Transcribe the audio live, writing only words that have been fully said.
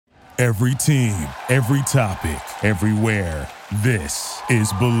Every team, every topic, everywhere. This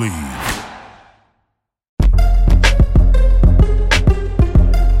is Believe.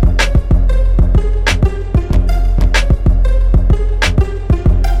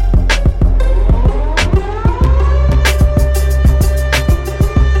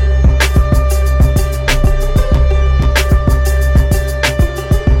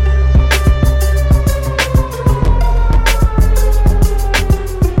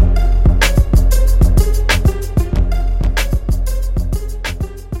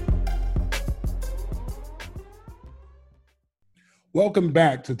 Welcome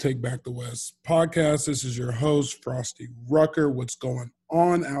back to Take Back the West podcast. This is your host, Frosty Rucker. What's going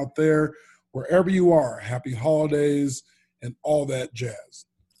on out there, wherever you are? Happy holidays and all that jazz.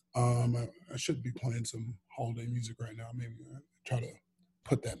 I should be playing some holiday music right now. Maybe try to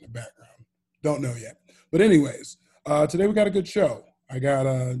put that in the background. Don't know yet. But anyways, today we got a good show. I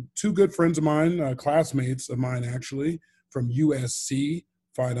got two good friends of mine, classmates of mine actually, from USC,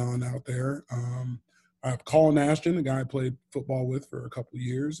 fight on out there. I have Colin Ashton, the guy I played football with for a couple of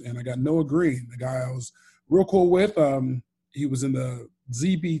years, and I got Noah Green, the guy I was real cool with. He was in the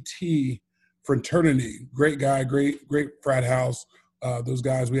ZBT fraternity. Great guy, great frat house. Those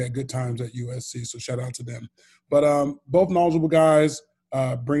guys, we had good times at USC, so shout out to them. But both knowledgeable guys,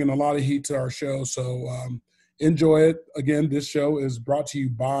 bringing a lot of heat to our show, so enjoy it. Again, this show is brought to you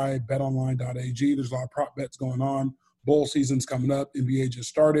by betonline.ag. There's a lot of prop bets going on. Bowl season's coming up. NBA just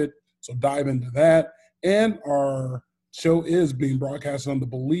started, so dive into that. And our show is being broadcasted on the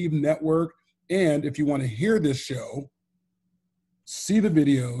Believe Network. And if you want to hear this show, see the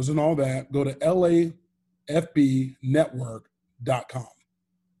videos and all that, go to lafbnetwork.com.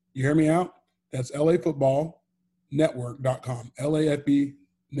 You hear me out? That's lafootballnetwork.com.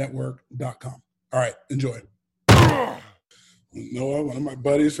 lafbnetwork.com. All right, enjoy it. Noah, one of my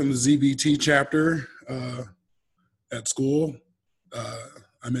buddies from the ZBT chapter at school.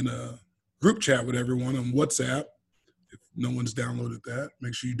 I'm in a group chat with everyone on WhatsApp. If no one's downloaded that,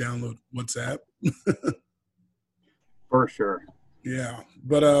 make sure you download WhatsApp. For sure. Yeah.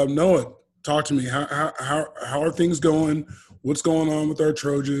 But Noah, talk to me. How are things going? What's going on with our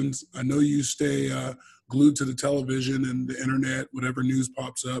Trojans? I know you stay glued to the television and the internet, whatever news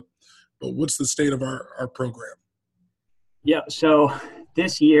pops up. But what's the state of our program? Yeah, so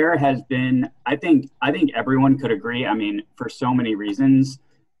this year has been, I think everyone could agree. I mean, for so many reasons,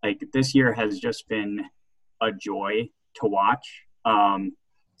 like this year has just been a joy to watch.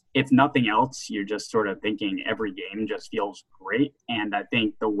 If nothing else, you're just sort of thinking every game just feels great. And I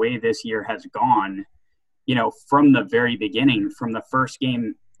think the way this year has gone, you know, from the very beginning, from the first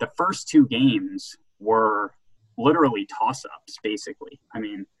game, the first two games were literally toss-ups, basically. I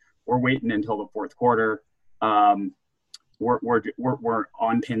mean, we're waiting until the fourth quarter. We're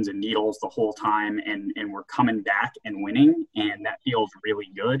on pins and needles the whole time, and we're coming back and winning, and that feels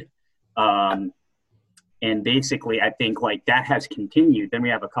really good. And basically, I think like that has continued. Then we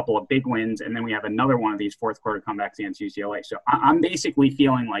have a couple of big wins, and then we have another one of these fourth quarter comebacks against UCLA. So I'm basically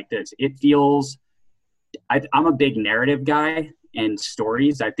feeling like this. It feels I'm a big narrative guy and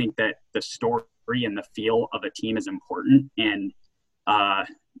stories. I think that the story and the feel of a team is important, and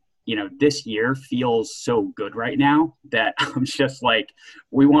you know, this year feels so good right now that I'm just like,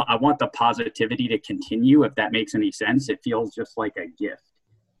 I want the positivity to continue, if that makes any sense. It feels just like a gift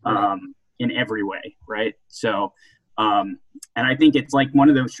in every way, right? So, and I think it's like one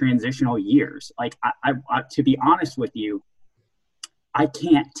of those transitional years. Like, I to be honest with you, I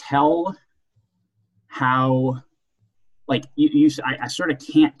can't tell how, like, I sort of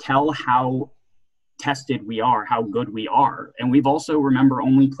can't tell how tested we are, how good we are. And we've also, remember,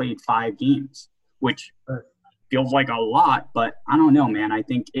 only played 5 games, which feels like a lot, but I don't know, man. I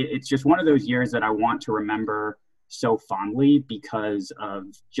think it's just one of those years that I want to remember so fondly because of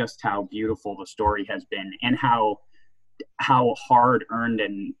just how beautiful the story has been and how hard earned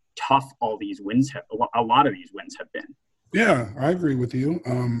and tough all these wins have, a lot of these wins have been. Yeah, I agree with you.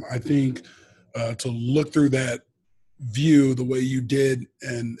 I think to look through that view the way you did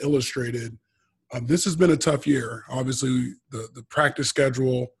and illustrated, this has been a tough year. Obviously, the practice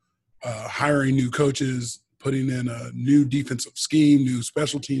schedule, hiring new coaches, putting in a new defensive scheme, new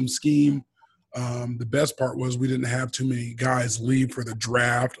special team scheme. The best part was we didn't have too many guys leave for the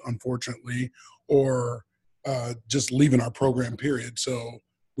draft, unfortunately, or just leaving our program, period. So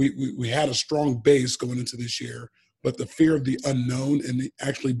we had a strong base going into this year, but the fear of the unknown and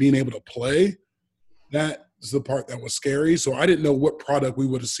actually being able to play, that is the part that was scary. So I didn't know what product we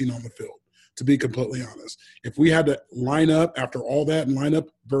would have seen on the field, to be completely honest. If we had to line up after all that and line up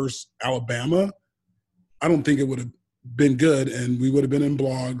versus Alabama, I don't think it would have been good, and we would have been in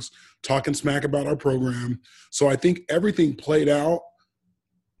blogs talking smack about our program. So I think everything played out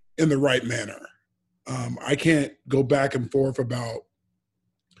in the right manner. I can't go back and forth about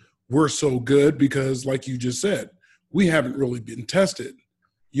we're so good because, like you just said, we haven't really been tested.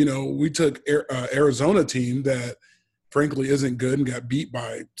 You know, we took Arizona team that frankly isn't good and got beat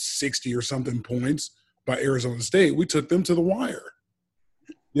by 60 or something points by Arizona State. We took them to the wire,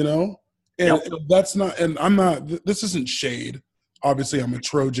 you know? And that's not – and I'm not – this isn't shade. Obviously, I'm a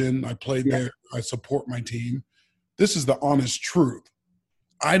Trojan. I played there. I support my team. This is the honest truth.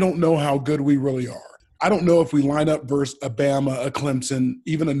 I don't know how good we really are. I don't know if we line up versus a Bama, a Clemson,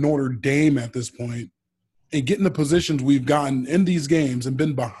 even a Notre Dame at this point, and get in the positions we've gotten in these games and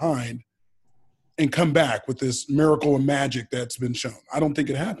been behind and come back with this miracle and magic that's been shown. I don't think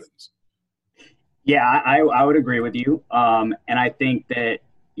it happens. Yeah, I would agree with you. And I think that,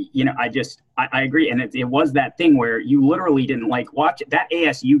 you know, I agree. And it was that thing where you literally didn't watch it. That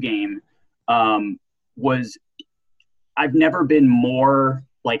ASU game was – I've never been more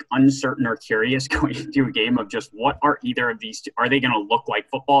uncertain or curious going into a game of just what are either of these two, are they going to look like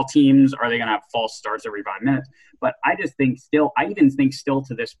football teams? Are they going to have false starts every 5 minutes? But I even think still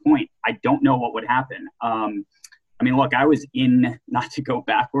to this point, I don't know what would happen. I mean, look, I was not to go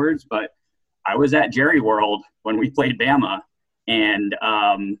backwards, but I was at Jerry World when we played Bama, and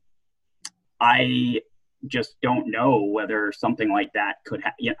I just don't know whether something like that could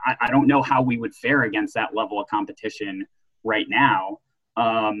I don't know how we would fare against that level of competition right now.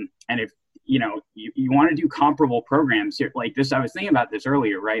 And if, you know, you want to do comparable programs here like this, I was thinking about this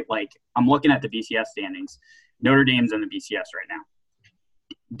earlier, right? I'm looking at the BCS standings. Notre Dame's in the BCS right now.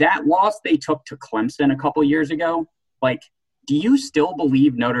 That loss they took to Clemson a couple years ago, do you still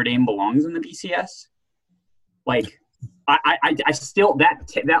believe Notre Dame belongs in the BCS? I still,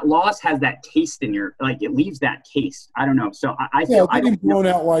 that loss has that taste in your, it leaves that taste. I don't know. So I feel getting blown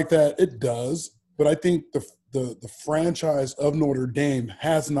out like that, it does. But I think the franchise of Notre Dame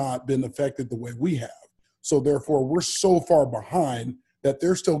has not been affected the way we have. So therefore, we're so far behind that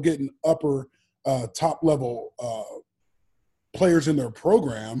they're still getting upper top level players in their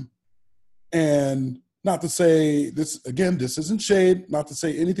program. And not to say this isn't shade, not to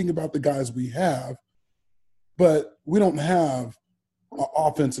say anything about the guys we have, but we don't have an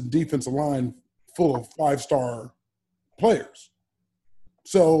offensive and defensive line full of 5-star players.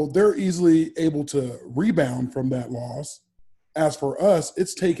 So they're easily able to rebound from that loss. As for us,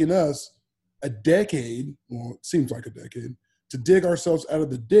 it's taken us a decade, well, it seems like a decade, to dig ourselves out of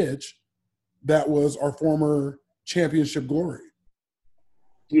the ditch that was our former championship glory.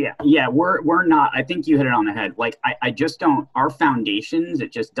 Yeah, we're not. I think you hit it on the head. I just don't. Our foundations.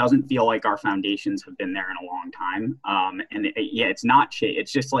 It just doesn't feel like our foundations have been there in a long time. It's not shit.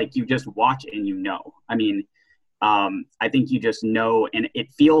 It's just you just watch and you know. I mean, I think you just know, and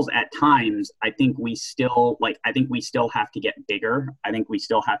it feels at times. I think we still have to get bigger. I think we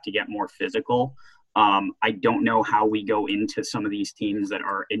still have to get more physical. I don't know how we go into some of these teams that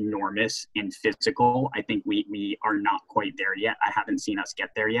are enormous and physical. I think we are not quite there yet. I haven't seen us get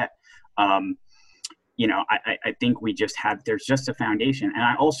there yet. I think there's just a foundation. And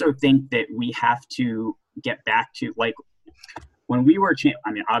I also think that we have to get back to when we were,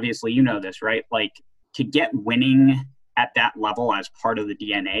 obviously, you know this, right? To get winning at that level as part of the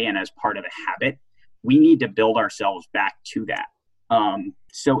DNA and as part of the habit, we need to build ourselves back to that.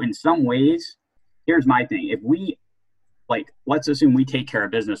 So in some ways, here's my thing. If we, let's assume we take care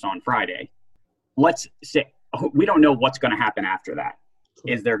of business on Friday. Let's say we don't know what's going to happen after that.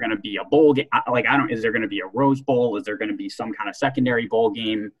 Is there going to be a bowl game? Is there going to be a Rose Bowl? Is there going to be some kind of secondary bowl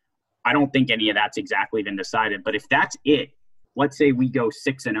game? I don't think any of that's exactly been decided. But if that's it, let's say we go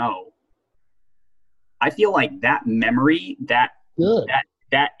 6-0. I feel like that memory, that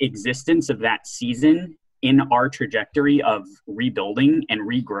existence of that season in our trajectory of rebuilding and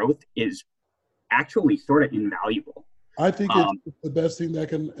regrowth is actually sort of invaluable. I think it's the best thing that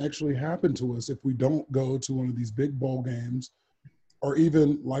can actually happen to us if we don't go to one of these big bowl games, or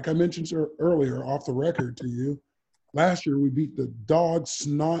even, like I mentioned earlier, off the record to you, last year we beat the dog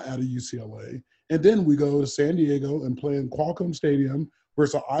snot out of UCLA, and then we go to San Diego and play in Qualcomm Stadium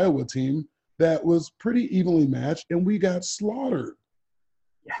versus an Iowa team that was pretty evenly matched, and we got slaughtered.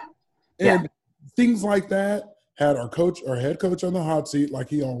 And things like that had our head coach on the hot seat, like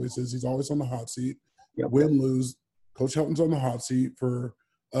he always is. He's always on the hot seat. Win, lose, Coach Helton's on the hot seat for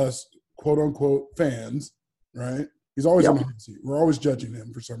us, quote unquote, fans, right? He's always on the hot seat. We're always judging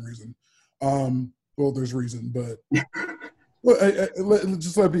him for some reason. Well, there's reason, but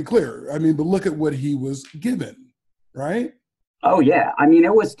just let me be clear. I mean, but look at what he was given, right? Oh yeah. I mean,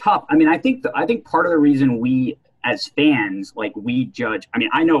 it was tough. I mean, I think part of the reason we as fans, like we judge. I mean,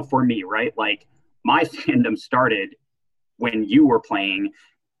 I know for me, right? Like my fandom started when you were playing.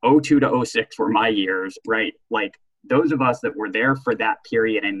 02 to 06 were my years, right? Like those of us that were there for that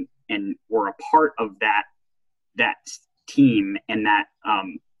period and were a part of that team and that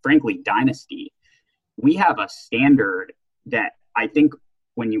frankly dynasty, we have a standard that I think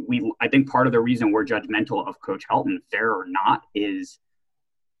I think part of the reason we're judgmental of Coach Helton, fair or not, is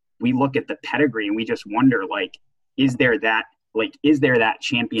we look at the pedigree and we just wonder, like, is there that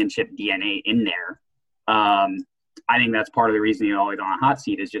championship DNA in there? I think that's part of the reason he's always on a hot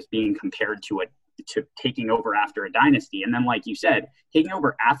seat, is just being compared to taking over after a dynasty. And then, like you said, taking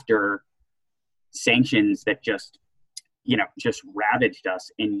over after sanctions that just ravaged us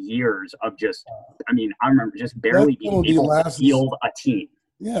in years of I remember just barely being able to field a team.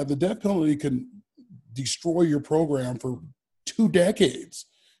 Yeah, the death penalty can destroy your program for 2 decades.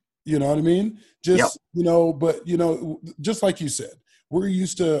 You know what I mean? Just like you said, we're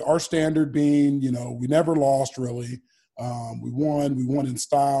used to our standard being, we never lost really. We won in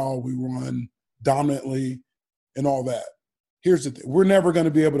style, we won dominantly and all that. Here's the thing. We're never going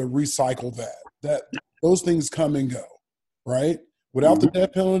to be able to recycle that. Those things come and go, right? Without the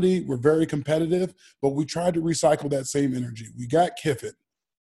death penalty, we're very competitive, but we tried to recycle that same energy. We got Kiffin.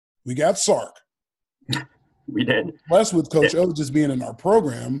 We got Sark. We did. Less with Coach O just being in our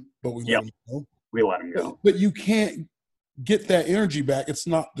program, but we let him go. We let him go. But you can't get that energy back. It's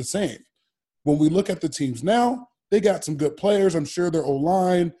not the same. When we look at the teams now, they got some good players. I'm sure their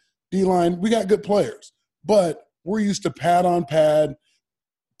O-line, D-line, we got good players. But we're used to pad on pad,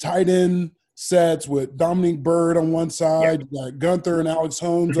 tight end sets with Dominique Byrd on one side, you got Gunther and Alex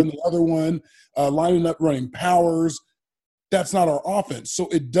Holmes on the other one, lining up running powers. That's not our offense. So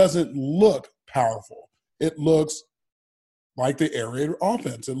it doesn't look powerful. It looks like the air raid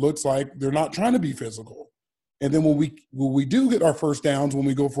offense. It looks like they're not trying to be physical. And then when we do get our first downs, when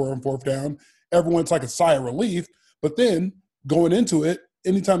we go for our fourth down, everyone's like a sigh of relief. But then going into it,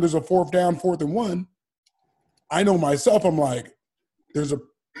 anytime there's a fourth down, 4th and 1, I know myself, I'm like, there's a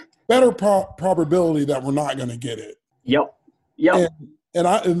better probability that we're not going to get it. Yep.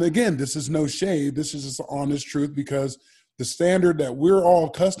 And again, this is no shade. This is just the honest truth, because the standard that we're all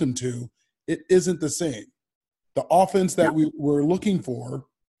accustomed to, it isn't the same. The offense that we were looking for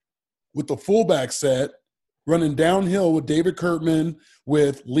with the fullback set, running downhill with David Kurtman,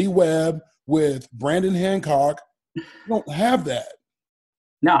 with Lee Webb, with Brandon Hancock, we don't have that.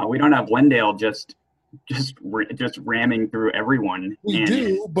 No, we don't have Wendell just ramming through everyone. We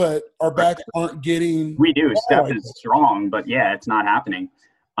do, but our backs aren't getting. We do. Steph is strong, but it's not happening.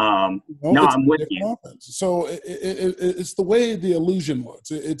 I'm with you. Offense. So it's the way the illusion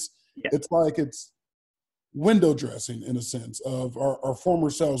looks. It's like it's window dressing in a sense of our former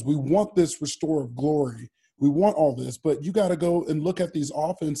selves. We want this restore of glory. We want all this, but you got to go and look at these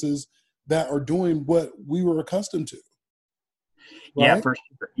offenses that are doing what we were accustomed to. Right?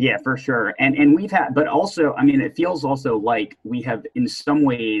 For sure. And we've had, but also, I mean, it feels also like we have in some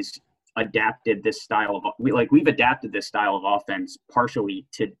ways adapted this style of, we've adapted this style of offense partially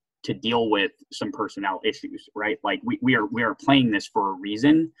to deal with some personnel issues, right? Like we are playing this for a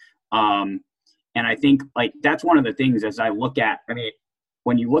reason. And I think that's one of the things as I look at, I mean,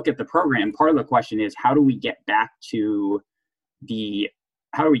 when you look at the program, part of the question is how do we get back to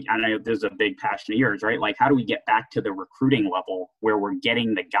I know this is a big passion of yours, right? Like, how do we get back to the recruiting level where we're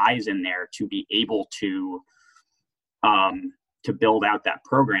getting the guys in there to be able to build out that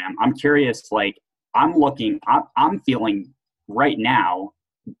program? I'm curious, I'm feeling right now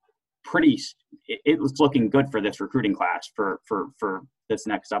it was looking good for this recruiting class for this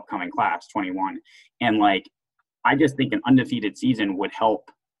next upcoming class, 21. And I just think an undefeated season would help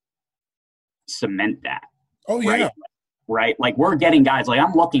cement that. Oh, yeah. Right? Like, we're getting guys,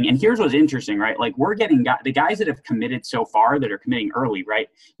 I'm looking, and here's what's interesting, right? Like, we're getting the guys that have committed so far that are committing early, right?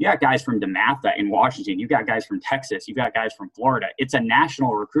 You got guys from DeMatha in Washington. You got guys from Texas. You got guys from Florida. It's a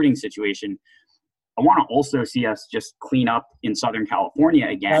national recruiting situation. I want to also see us just clean up in Southern California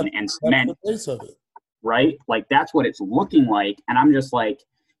again and cement, right? Like, that's what it's looking like. And I'm just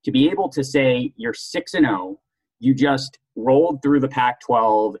to be able to say you're 6-0, you just rolled through the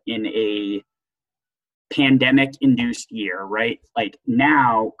Pac-12 in a pandemic-induced year, right?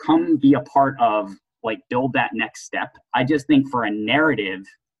 Now come be a part of, build that next step. I just think for a narrative,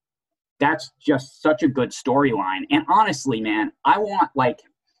 that's just such a good storyline. And honestly, man, I want,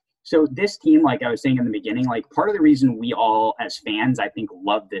 so this team, I was saying in the beginning, part of the reason we all as fans, I think,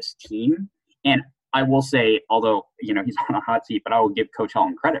 love this team, and I will say, although, he's on a hot seat, but I will give Coach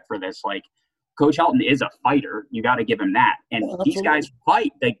Helton credit for this. Coach Helton is a fighter. You got to give him that. And these guys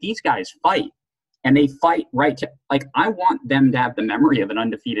fight. These guys fight. and they fight right to, like, I want them to have the memory of an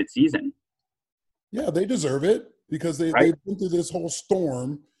undefeated season. Yeah, they deserve it because they've been through this whole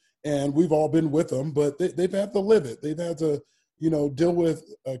storm, and we've all been with them, but they've had to live it. They've had to, deal with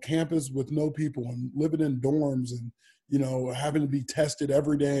a campus with no people and living in dorms and, having to be tested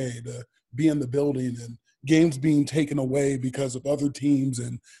every day to be in the building and games being taken away because of other teams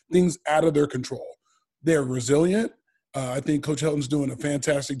and things out of their control. They're resilient. I think Coach Helton's doing a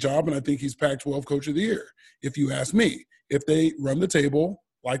fantastic job, and I think he's Pac-12 Coach of the Year. If you ask me, if they run the table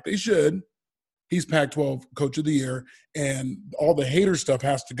like they should, he's Pac-12 Coach of the Year, and all the hater stuff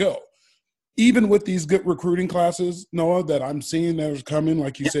has to go. Even with these good recruiting classes, Noah, that I'm seeing that is coming,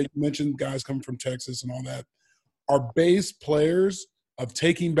 like you said, you mentioned guys coming from Texas and all that, our base players of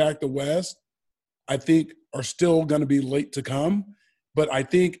taking back the West, I think, are still going to be late to come. But I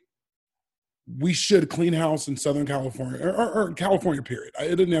think we should clean house in Southern California, or California, period.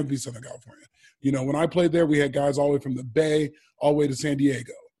 It didn't have to be Southern California. When I played there, we had guys all the way from the Bay all the way to San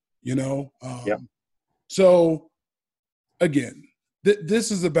Diego, So, again,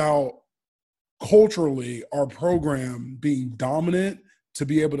 this is about culturally our program being dominant to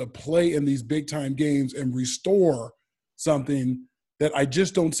be able to play in these big-time games and restore something that I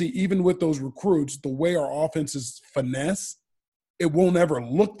just don't see, even with those recruits, the way our offense is finesse, it won't ever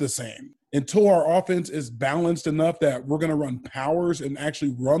look the same until our offense is balanced enough that we're going to run powers and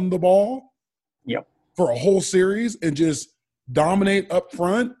actually run the ball for a whole series and just dominate up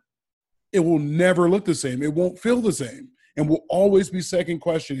front. It will never look the same. It won't feel the same. And we'll always be second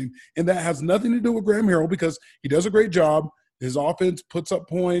questioning. And that has nothing to do with Graham Harrell because he does a great job. His offense puts up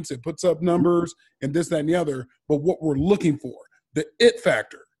points, it puts up numbers, and this, that, and the other. But what we're looking for, the it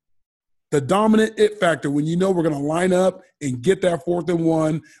factor, the dominant it factor, when we're going to line up and get that 4th and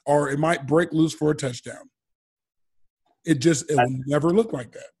 1, or it might break loose for a touchdown. It will never look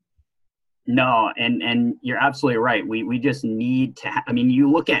like that. No, and you're absolutely right. We just need to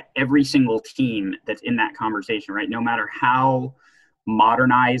you look at every single team that's in that conversation, right? No matter how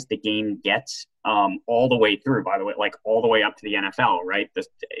modernized the game gets, all the way through, by the way, like all the way up to the NFL, right?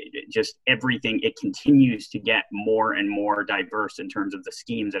 Just everything, it continues to get more and more diverse in terms of the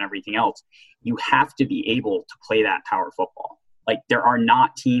schemes and everything else. You have to be able to play that power football. Like, there are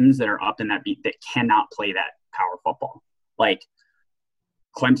not teams that are up in that beat that cannot play that power football. Like,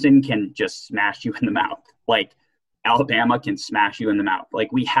 Clemson can just smash you in the mouth. Like, Alabama can smash you in the mouth. Like,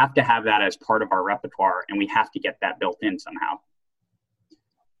 we have to have that as part of our repertoire, and we have to get that built in somehow.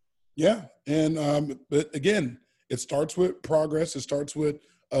 Yeah, and but again, it starts with progress. It starts with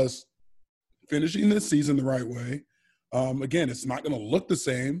us finishing this season the right way. Again, it's not going to look the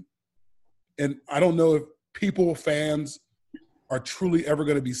same, and I don't know if fans are truly ever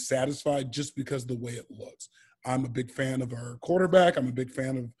going to be satisfied just because of the way it looks. I'm a big fan of our quarterback. I'm a big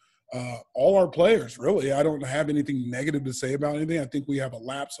fan of all our players, really. I don't have anything negative to say about anything. I think we have a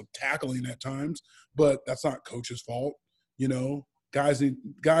lapse of tackling at times, but that's not coach's fault. Guys,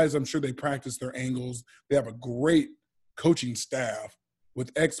 I'm sure they practice their angles. They have a great coaching staff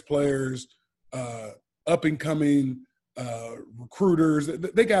with ex-players, up-and-coming recruiters.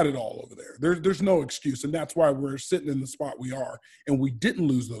 They got it all over there. There's no excuse, and that's why we're sitting in the spot we are. And we didn't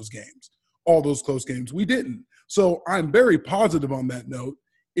lose those games, all those close games. We didn't. So I'm very positive on that note.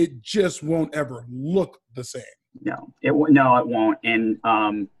 It just won't ever look the same. No, it won't. And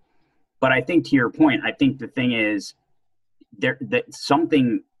but I think, to your point, I think the thing is,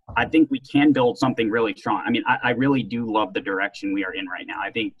 I think we can build something really strong. I really do love the direction we are in right now.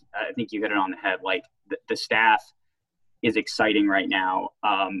 I think you hit it on the head. Like, the staff is exciting right now.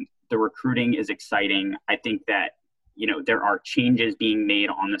 The recruiting is exciting. I think that, there are changes being made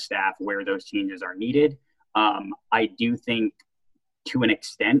on the staff where those changes are needed. I do think, to an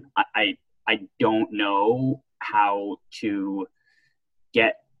extent, I don't know how to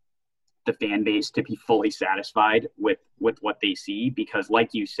get the fan base to be fully satisfied with what they see, because, like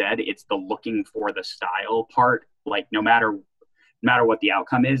you said, it's the looking for the style part. Like, no matter what the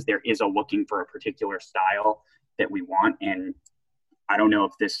outcome is, there is a looking for a particular style that we want. And I don't know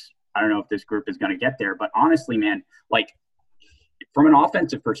if this group is going to get there, but honestly, man, like, from an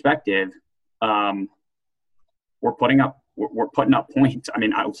offensive perspective, we're putting up points.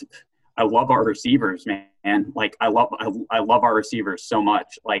 I love our receivers, man. Like, I love our receivers so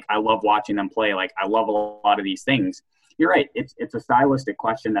much. Like, I love watching them play. Like, I love a lot of these things. You're right. It's a stylistic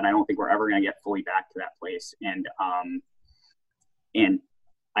question that I don't think we're ever going to get fully back to that place. And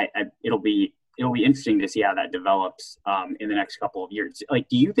it'll be interesting to see how that develops in the next couple of years. Like,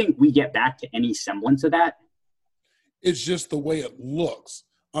 do you think we get back to any semblance of that? It's just the way it looks.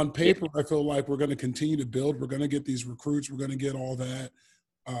 On paper, I feel like we're going to continue to build. We're going to get these recruits. We're going to get all that.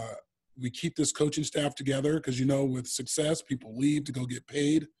 we keep this coaching staff together because, with success, people leave to go get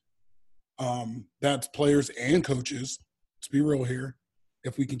paid. That's players and coaches. Let's be real here.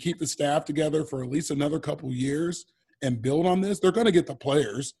 If we can keep the staff together for at least another couple years and build on this, they're going to get the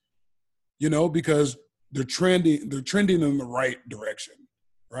players, because they're trending in the right direction,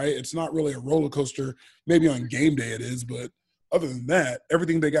 right? It's not really a roller coaster. Maybe on game day it is, but other than that,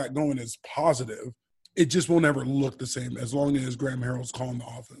 everything they got going is positive. It just will never look the same as long as Graham Harrell's calling the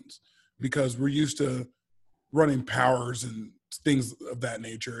offense, because we're used to running powers and things of that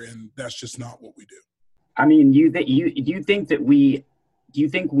nature, and that's just not what we do. I mean, do you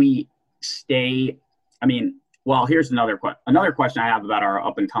think we stay? I mean, well, here's another question I have about our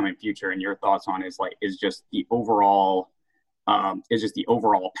up and coming future, and your thoughts on is just the overall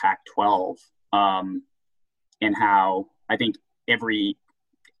Pac-12, and how I think every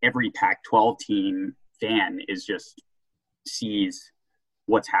Pac-12 team fan is just sees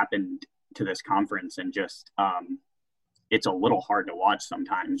what's happened to this conference, and just it's a little hard to watch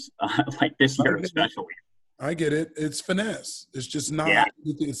sometimes, like this year especially. I get it. It's finesse. It's just not. Yeah.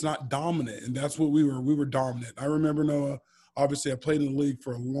 It's not dominant, and that's what we were. We were dominant. I remember, Noah. Obviously, I played in the league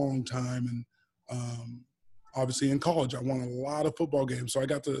for a long time, and obviously in college, I won a lot of football games. So I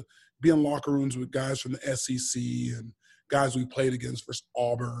got to be in locker rooms with guys from the SEC and guys we played against versus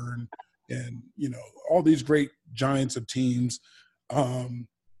Auburn, and all these great giants of teams.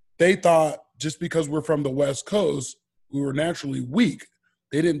 They thought just because we're from the West Coast, we were naturally weak.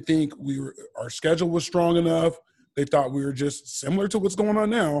 They didn't think our schedule was strong enough. They thought we were just similar to what's going on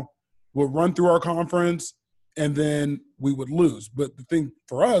now. We'll run through our conference, and then we would lose. But the thing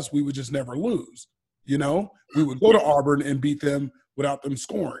for us, we would just never lose. We would go to Auburn and beat them without them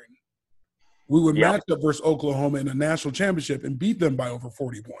scoring. We would match up versus Oklahoma in a national championship and beat them by over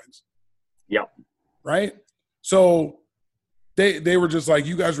 40 points. Yep. Right? So they were just like,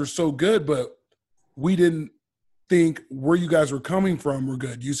 you guys were so good, but we didn't think where you guys were coming from were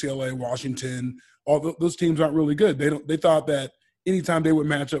good. UCLA, Washington, all those teams aren't really good. They thought that anytime they would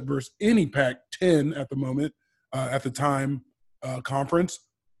match up versus any Pac-10 at the time conference,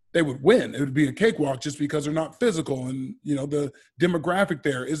 they would win. It would be a cakewalk just because they're not physical, and the demographic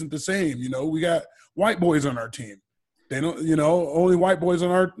there isn't the same. We got white boys on our team. They don't, only white boys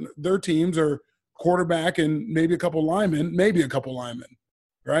on their teams are quarterback and maybe a couple linemen,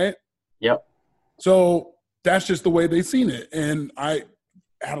 right? Yep. So that's just the way they seen it. And I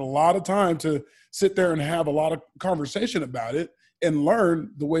had a lot of time to sit there and have a lot of conversation about it and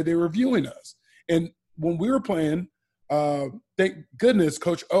learn the way they were viewing us. And when we were playing, thank goodness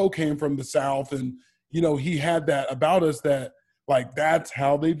Coach O came from the South, and, he had that about us that, like, that's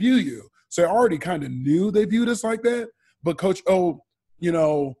how they view you. So I already kind of knew they viewed us like that. But Coach O,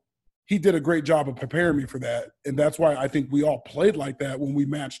 he did a great job of preparing me for that. And that's why I think we all played like that when we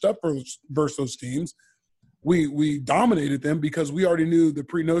matched up versus those teams. We dominated them because we already knew the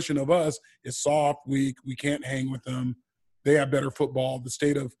pre-notion of us is soft, weak, we can't hang with them. They have better football. The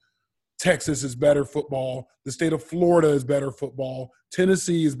state of Texas is better football. The state of Florida is better football.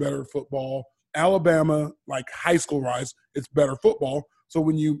 Tennessee is better football. Alabama, like high school-wise, it's better football. So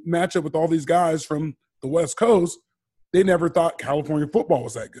when you match up with all these guys from the West Coast, they never thought California football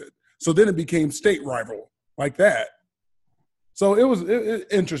was that good. So then it became state rival like that. So it was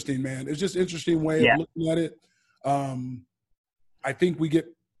interesting, man. It's just an interesting way of looking at it. I think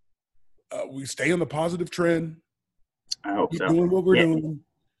we stay on the positive trend. I hope so. Doing what we're doing.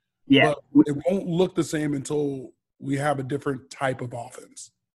 Yeah. But it won't look the same until we have a different type of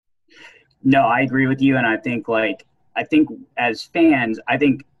offense. No, I agree with you. And I think as fans,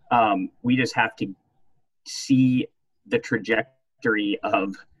 we just have to see the trajectory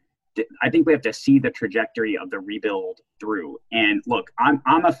of – I think we have to see the trajectory of the rebuild through. And look, I'm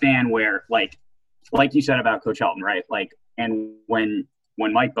a fan where, like you said about Coach Helton, right? Like, and when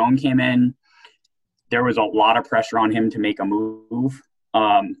Mike Bohn came in, there was a lot of pressure on him to make a move.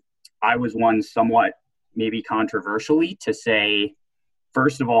 I was one somewhat maybe controversially to say,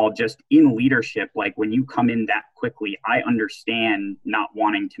 first of all, just in leadership, like when you come in that quickly, I understand not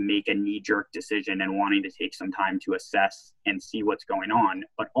wanting to make a knee-jerk decision and wanting to take some time to assess and see what's going on.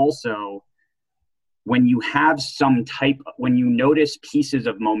 But also, when you have when you notice pieces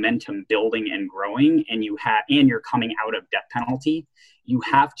of momentum building and growing, and you're coming out of death penalty, you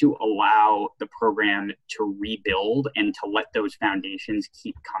have to allow the program to rebuild and to let those foundations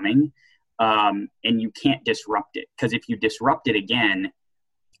keep coming. And you can't disrupt it, because if you disrupt it again,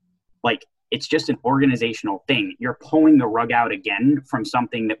 like, it's just an organizational thing. You're pulling the rug out again from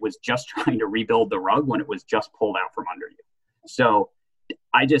something that was just trying to rebuild the rug when it was just pulled out from under you. So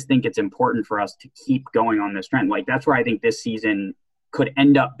I just think it's important for us to keep going on this trend. Like, that's where I think this season could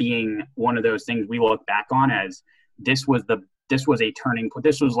end up being one of those things we look back on as this was a turning point.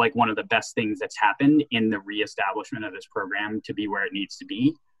 This was like one of the best things that's happened in the reestablishment of this program to be where it needs to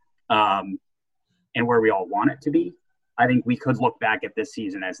be, and where we all want it to be. I think we could look back at this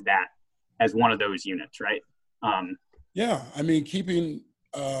season as one of those units, right? Yeah, I mean, keeping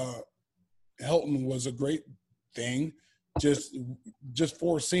Helton was a great thing. Just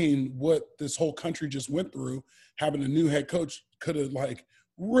foreseeing what this whole country just went through, having a new head coach could have like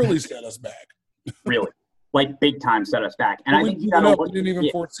really set us back. Really, like big time set us back. And I think we didn't even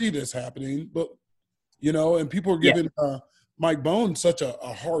foresee this happening, but and people are giving Mike Bohn such a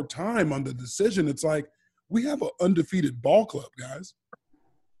hard time on the decision. It's like we have an undefeated ball club, guys.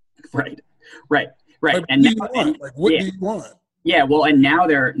 Right. Like, And what do you want? Yeah, well, and now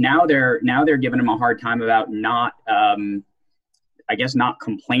they're giving him a hard time about not, I guess, not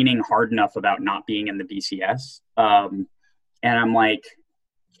complaining hard enough about not being in the BCS. And I'm like,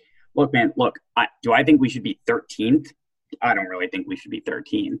 look, man, do I think we should be 13th? I don't really think we should be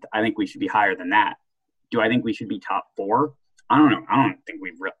 13th. I think we should be higher than that. Do I think we should be top 4? I don't know. I don't think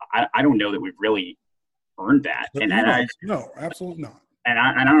I don't know that we've really earned that. No, absolutely not. And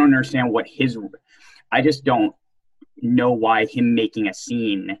I don't understand I just don't know why him making a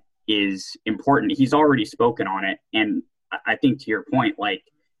scene is important. He's already spoken on it. And I think to your point, like,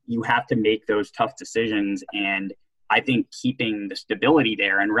 you have to make those tough decisions. And I think keeping the stability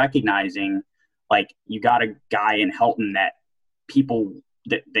there and recognizing, like, you got a guy in Helton that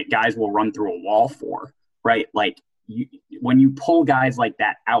that guys will run through a wall for, right? Like, when you pull guys like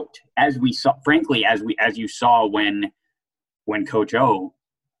that out, as we saw, frankly, as you saw when Coach O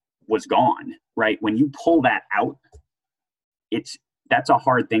was gone, right? When you pull that out, that's a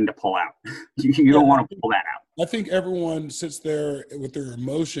hard thing to pull out. You don't want to pull that out. I think everyone sits there with their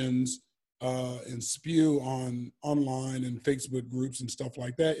emotions and spew online and Facebook groups and stuff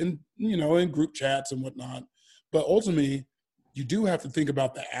like that, and in group chats and whatnot. But ultimately, you do have to think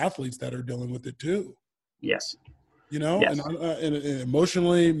about the athletes that are dealing with it too. Yes. Yes. And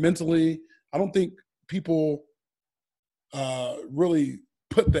emotionally, mentally, I don't think people really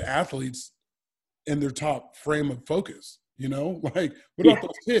put the athletes in their top frame of focus. Like, what about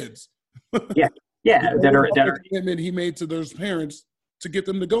those kids? Yeah. That are the commitment he made to those parents to get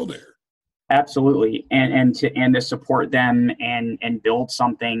them to go there. Absolutely, and to support them and build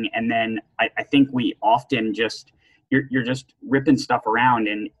something. And then I think we often just you're just ripping stuff around,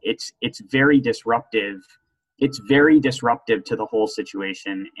 and it's very disruptive. It's very disruptive to the whole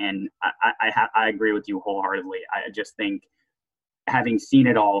situation. And I agree with you wholeheartedly. I just think, having seen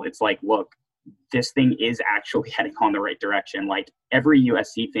it all, it's like, look, this thing is actually heading on the right direction. Like, every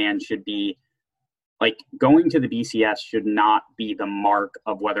USC fan should be like, going to the BCS should not be the mark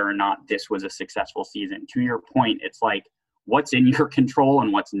of whether or not this was a successful season. To your point, it's like, what's in your control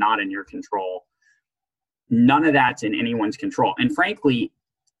and what's not in your control. None of that's in anyone's control. And frankly,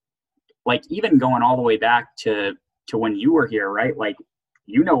 like, even going all the way back to when you were here, right? Like,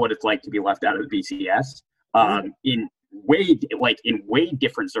 what it's like to be left out of the BCS in way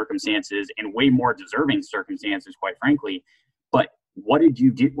different circumstances and way more deserving circumstances, quite frankly. But what did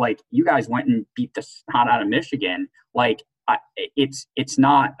you do? Like, you guys went and beat the snot out of Michigan. Like, it's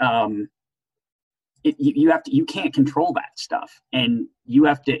not, you can't control that stuff, and you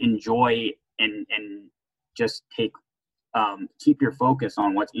have to enjoy and just keep your focus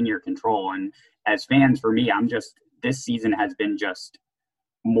on what's in your control. And as fans, for me, this season has been just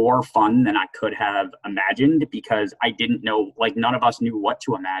more fun than I could have imagined, because I didn't know, like, none of us knew what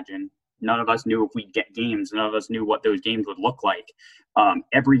to imagine. None of us knew if we'd get games. None of us knew what those games would look like.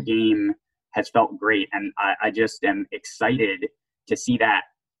 Every game has felt great, and I just am excited to see that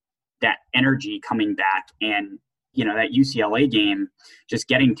energy coming back. And, that UCLA game, just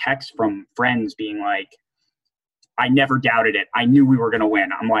getting texts from friends being like, I never doubted it. I knew we were going to win.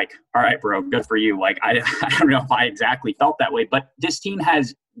 I'm like, all right, bro, good for you. Like, I don't know if I exactly felt that way, but this team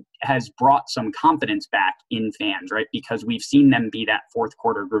has brought some confidence back in fans, right? Because we've seen them be that fourth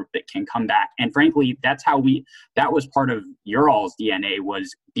quarter group that can come back. And frankly, that was part of your all's DNA,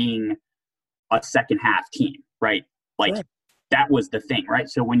 was being a second half team, right? Like, right. That was the thing, right?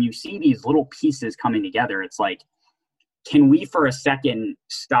 So when you see these little pieces coming together, it's like, can we for a second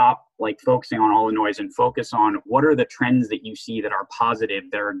stop, like, focusing on all the noise and focus on what are the trends that you see that are positive,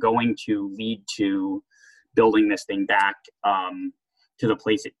 that are going to lead to building this thing back to the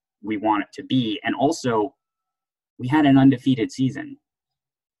place that we want it to be. And also, we had an undefeated season.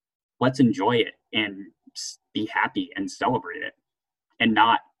 Let's enjoy it and be happy and celebrate it, and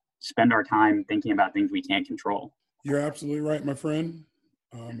not spend our time thinking about things we can't control. You're absolutely right, my friend.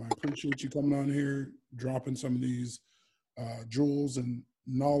 I appreciate you coming on here, dropping some of these jewels and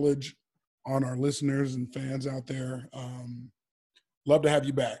knowledge on our listeners and fans out there. Love to have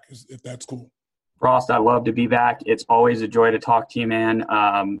you back, if that's cool. Frost, I love to be back. It's always a joy to talk to you, man.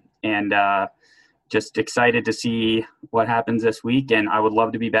 And just excited to see what happens this week. And I would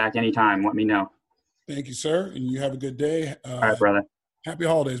love to be back anytime. Let me know. Thank you, sir. And you have a good day. All right, brother. Happy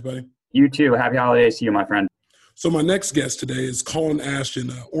holidays, buddy. You too. Happy holidays to you, my friend. So my next guest today is Colin Ashton,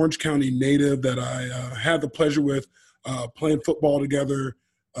 an Orange County native that I had the pleasure with playing football together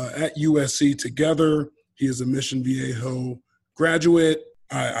at USC together. He is a Mission Viejo graduate.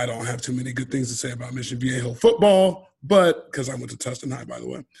 I don't have too many good things to say about Mission Viejo football, but because I went to Tustin High, by the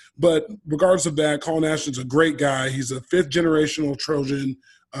way. But regardless of that, Colin Ashton's a great guy. He's a fifth-generational Trojan.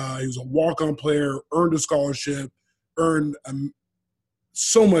 He was a walk-on player, earned a scholarship, earned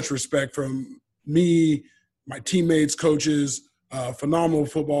so much respect from me, my teammates, coaches, phenomenal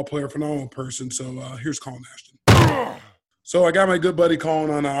football player, phenomenal person. So here's Colin Ashton. So I got my good buddy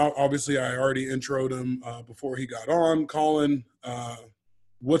Colin on. Obviously, I already introed him before he got on. Colin,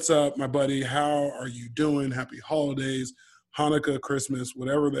 what's up, my buddy? How are you doing? Happy holidays, Hanukkah, Christmas,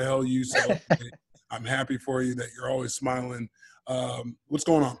 whatever the hell you celebrate. I'm happy for you that you're always smiling. What's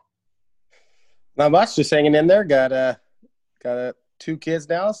going on? Not much, just hanging in there. Got 2 kids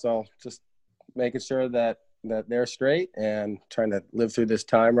now, so just making sure that they're straight and trying to live through this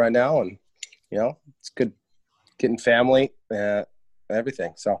time right now. And it's good getting family,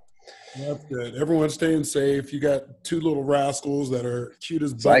 everything. So that's good. Everyone's staying safe. You got 2 little rascals that are cute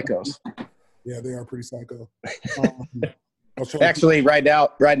as psychos. Yeah, they are pretty psycho. Actually, right now,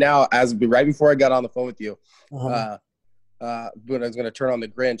 right before I got on the phone with you, but I was going to turn on the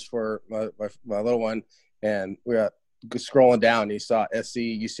Grinch for my little one, and we were scrolling down. And he saw SC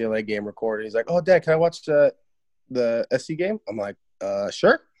UCLA game recorded. He's like, "Oh, Dad, can I watch the SC game?" I'm like,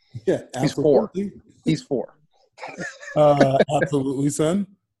 "Sure." Yeah, he's 4. He's 4. Absolutely, son.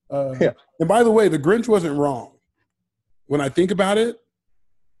 Yeah. And by the way, the Grinch wasn't wrong. When I think about it,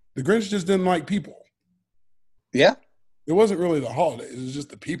 the Grinch just didn't like people. Yeah. It wasn't really the holidays. It was just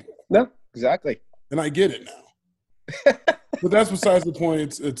the people. No, exactly. And I get it now. But that's besides the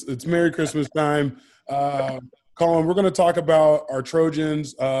point. It's Merry Christmas time. Colin, we're going to talk about our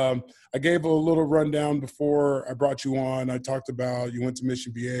Trojans. I gave a little rundown before I brought you on. I talked about you went to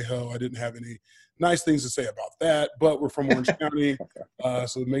Mission Viejo. I didn't have any nice things to say about that, but we're from Orange County,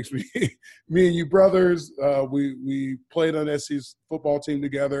 so it makes me and you brothers. We played on SC's football team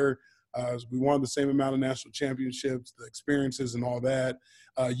together. We won the same amount of national championships, the experiences and all that.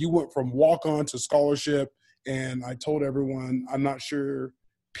 You went from walk-on to scholarship, and I told everyone I'm not sure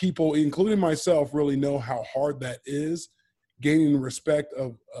people, including myself, really know how hard that is, gaining the respect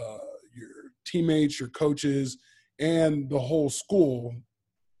of your teammates, your coaches, and the whole school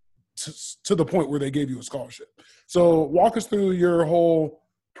to the point where they gave you a scholarship. So walk us through your whole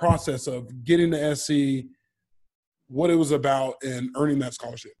process of getting to SC, what it was about, and earning that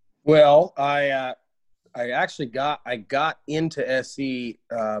scholarship. Well, I actually got into SC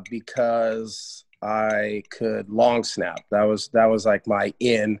because I could long snap. That was like my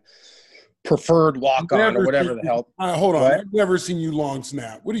preferred walk on or whatever the hell. Hold on, I've never seen you long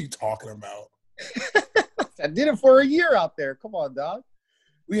snap. What are you talking about? I did it for a year out there. Come on, dog.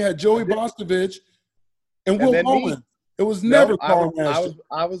 We had Joey Bostovich and Will Bowman. It was never Colin Ashton.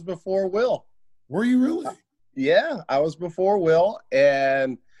 I was before Will. Were you really? Yeah, I was before Will,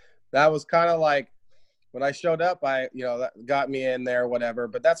 and that was kind of like when I showed up. That got me in there, whatever.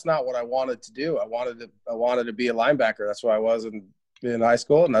 But that's not what I wanted to do. I wanted to be a linebacker. That's what I was in high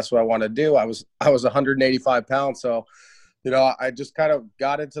school, and that's what I wanted to do. I was 185 pounds, so I just kind of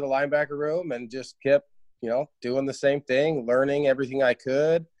got into the linebacker room and just kept doing the same thing, learning everything I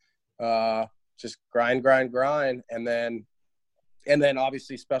could, just grind. And then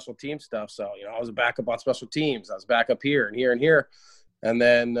obviously special team stuff. So, I was a backup on special teams. I was backup here and here and here. And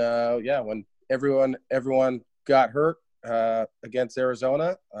then, when everyone got hurt against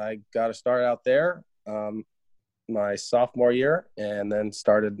Arizona, I got to start out there my sophomore year, and then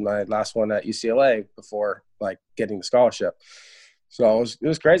started my last one at UCLA before getting the scholarship. So it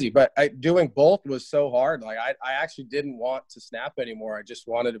was crazy, but doing both was so hard. I actually didn't want to snap anymore. I just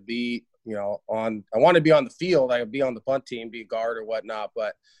wanted to be, I wanted to be on the field. I would be on the punt team, be a guard or whatnot.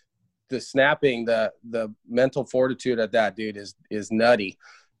 But the snapping, the mental fortitude at that, dude, is nutty.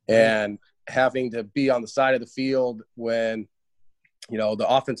 And having to be on the side of the field when, the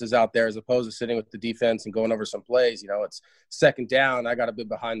offense is out there as opposed to sitting with the defense and going over some plays, it's second down. I got to be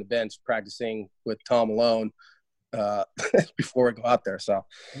behind the bench practicing with Tom Malone before we go out there. So, all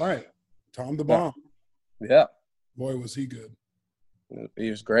right. Tom the Bomb. Yeah. Boy, was he good. He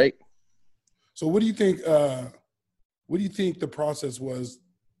was great. So what do you think what do you think the process was,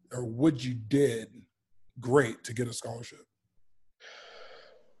 or what you did great to get a scholarship?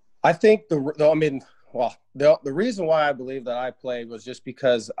 I think the reason why I believe that I played was just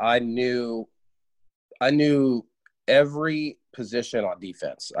because I knew every position on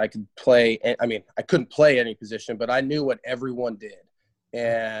defense. I could play. I mean, I couldn't play any position, but I knew what everyone did,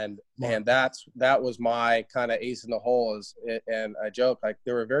 and that was my kind of ace in the hole. And I joke, like,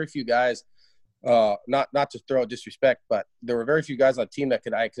 there were very few guys. Not to throw disrespect, but there were very few guys on the team that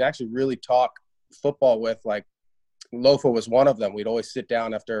I could actually really talk football with. Like, Lofa was one of them. We'd always sit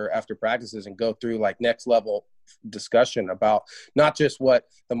down after practices and go through like next level discussion about not just what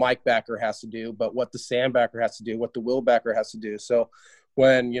the Mike backer has to do, but what the Sam backer has to do, what the Will backer has to do. So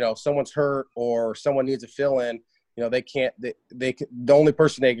when, someone's hurt or someone needs a fill in, the only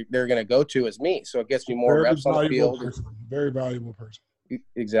person they're going to go to is me. So it gets me more reps on the field. Very valuable person.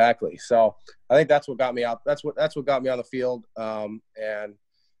 Exactly. So I think that's what got me out. That's what got me on the field. And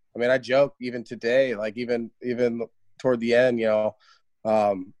I mean, I joke even today, like even toward the end,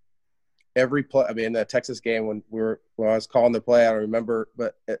 every play. I mean, the Texas game when I was calling the play, I don't remember,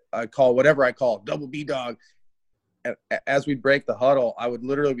 but I call whatever I call double B dog. And as we break the huddle, I would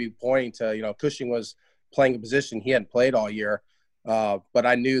literally be pointing to, Cushing was playing a position he hadn't played all year, but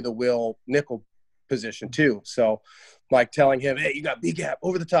I knew the Will nickel position too. So, like telling him, hey, you got B gap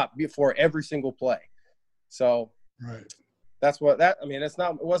over the top before every single play. So, right. That's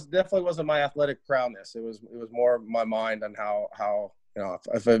definitely wasn't my athletic prowess. It was more my mind on how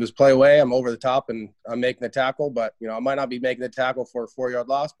if it was play away, I'm over the top and I'm making the tackle, but I might not be making the tackle for a 4-yard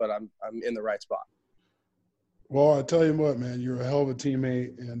loss, but I'm in the right spot. Well, I tell you what, man, you're a hell of a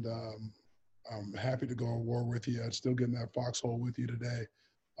teammate, and I'm happy to go to war with you. I'd still get in that foxhole with you today.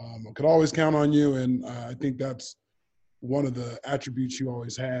 I could always count on you, and I think that's one of the attributes you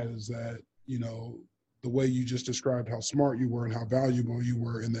always had is that, the way you just described how smart you were and how valuable you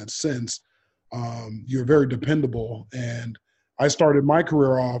were in that sense, you're very dependable. And I started my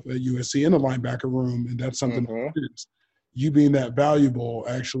career off at USC in the linebacker room, and that's something you being that valuable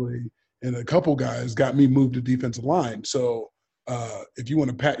actually, and a couple guys got me moved to defensive line. So if you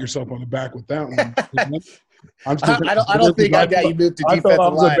want to pat yourself on the back with that one, I don't think I got you moved to defensive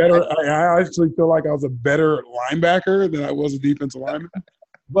line. I actually feel like I was a better linebacker than I was a defensive lineman.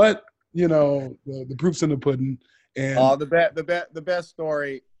 But the proof's in the pudding. And the best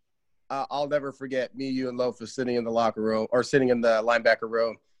story, I'll never forget. Me, you, and Lofa sitting in the locker room or sitting in the linebacker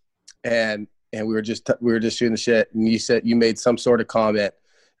room, and we were just shooting the shit. And you said you made some sort of comment.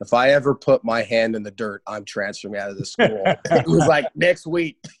 If I ever put my hand in the dirt, I'm transferring out of the school. It was like next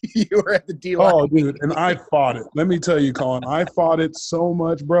week you were at the D-line. Oh, dude, and I fought it. Let me tell you, Colin, I fought it so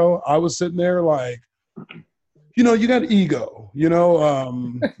much, bro. I was sitting there like, you got ego.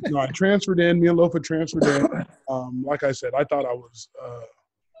 I transferred in. Me and Lofa transferred in. Like I said, I thought I was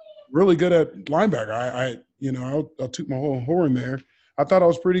really good at linebacker. I'll toot my whole horn there. I thought I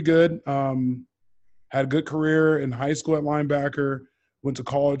was pretty good. Had a good career in high school at linebacker. Went to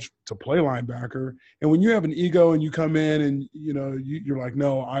college to play linebacker. And when you have an ego and you come in and, you're like,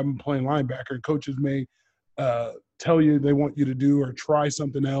 no, I'm playing linebacker. Coaches may tell you they want you to do or try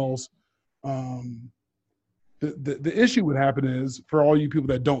something else. The issue would happen is, for all you people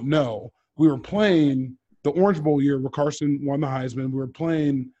that don't know, we were playing the Orange Bowl year where Carson won the Heisman. We were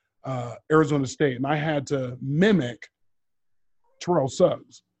playing Arizona State, and I had to mimic Terrell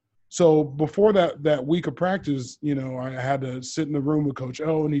Suggs. So before that week of practice, I had to sit in the room with Coach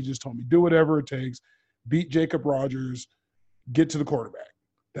O, and he just told me, do whatever it takes, beat Jacob Rogers, get to the quarterback.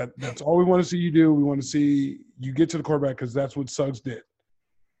 That's all we want to see you do. We want to see you get to the quarterback because that's what Suggs did.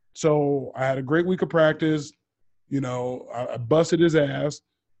 So I had a great week of practice. I busted his ass,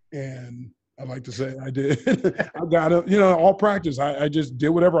 and I like to say I did. I got him, all practice. I just did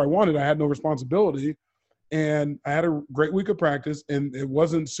whatever I wanted. I had no responsibility. And I had a great week of practice, and it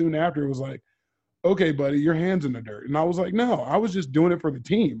wasn't soon after. It was like, okay, buddy, your hand's in the dirt. And I was like, no, I was just doing it for the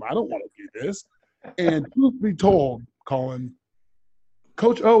team. I don't want to do this. And truth be told, Colin,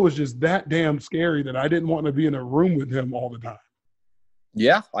 Coach O was just that damn scary that I didn't want to be in a room with him all the time.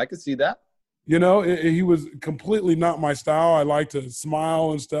 Yeah, I could see that. He was completely not my style. I like to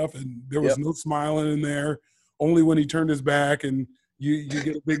smile and stuff, and there was no smiling in there. Only when he turned his back and you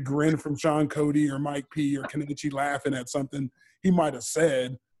get a big grin from Sean Cody or Mike P or Kenichi laughing at something he might have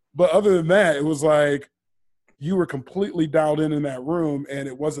said. But other than that, it was like you were completely dialed in that room, and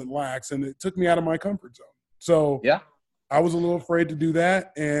it wasn't lax, and it took me out of my comfort zone. So I was a little afraid to do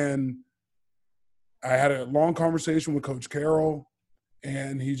that, and I had a long conversation with Coach Carroll.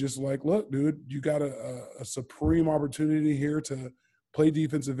 And he just like, look, dude, you got a supreme opportunity here to play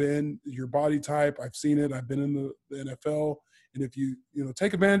defensive end, your body type. I've seen it. I've been in the NFL. And if you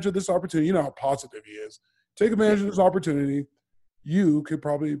take advantage of this opportunity, you know how positive he is. Take advantage of this opportunity, you could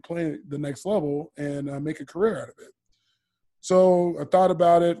probably play the next level and make a career out of it. So I thought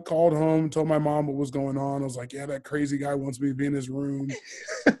about it, called home, told my mom what was going on. I was like, yeah, that crazy guy wants me to be in his room.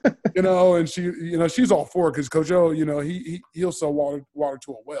 And she, she's all for it because Coach O, he'll sell water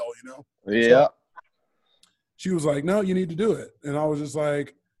to a well, Yeah. So she was like, no, you need to do it. And I was just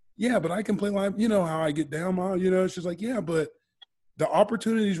like, yeah, but I can play live. You know how I get down, Mom. She's like, yeah, but the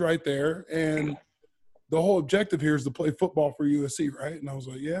opportunity's right there. And the whole objective here is to play football for USC, right? And I was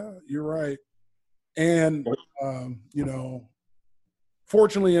like, yeah, you're right. And,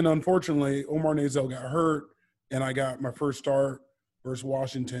 fortunately and unfortunately, Omar Nazel got hurt, and I got my first start versus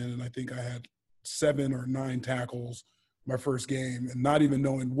Washington, and I think I had 7 or 9 tackles my first game and not even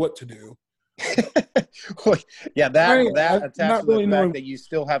knowing what to do. Yeah, that attached to the fact that you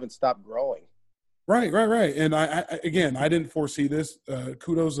still haven't stopped growing. Right. And I didn't foresee this.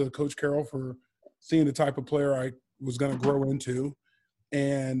 Kudos to Coach Carroll for seeing the type of player I was going to grow into.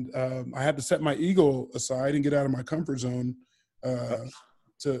 And I had to set my ego aside and get out of my comfort zone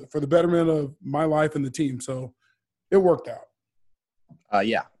for the betterment of my life and the team. So it worked out.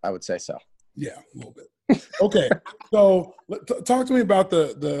 Yeah, I would say so. Yeah, a little bit. Okay, so talk to me about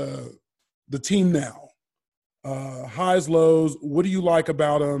the team now. Highs, lows. What do you like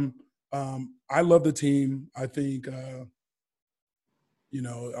about them? I love the team. I think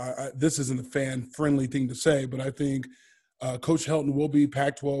this isn't a fan-friendly thing to say, but I think Coach Helton will be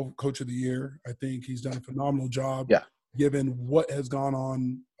Pac-12 Coach of the Year. I think he's done a phenomenal job, given what has gone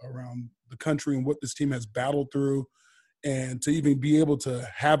on around the country and what this team has battled through, and to even be able to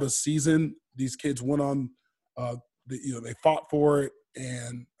have a season. These kids went on, they fought for it,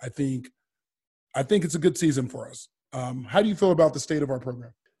 and I think it's a good season for us. How do you feel about the state of our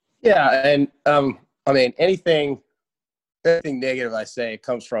program? Yeah, and anything negative I say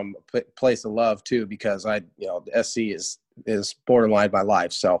comes from a place of love too, because the SC is borderline my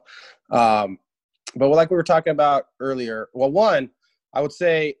life. So, but like we were talking about earlier, one, I would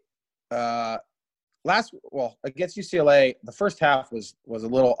say against UCLA, the first half was a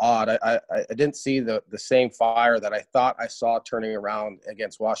little odd. I didn't see the same fire that I thought I saw turning around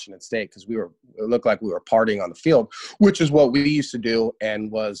against Washington State, because it looked like we were partying on the field, which is what we used to do,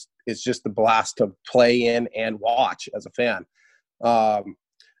 and it's just the blast to play in and watch as a fan.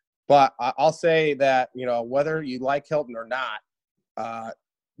 But I'll say that, whether you like Helton or not,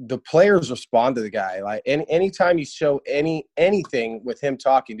 the players respond to the guy. Like anytime you show anything with him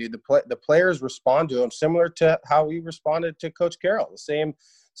talking, dude, the players respond to him similar to how we responded to Coach Carroll. The same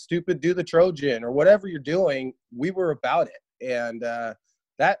stupid do the Trojan or whatever you're doing, we were about it. And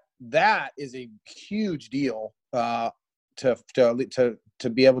that is a huge deal to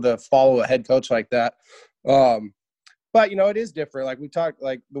be able to follow a head coach like that. But it is different. Like we talked,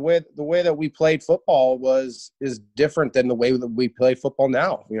 like the way that we played football is different than the way that we play football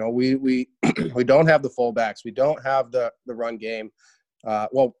now. We we don't have the fullbacks. We don't have the run game.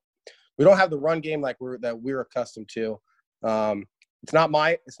 We don't have the run game like we're accustomed to. It's not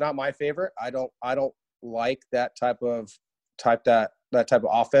my favorite. I don't like that type of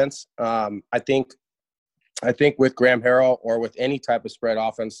offense. I think with Graham Harrell or with any type of spread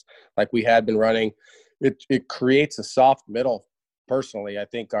offense like we had been running, it creates a soft middle. Personally, I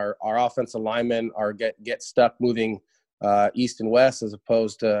think our offensive linemen get stuck moving east and west as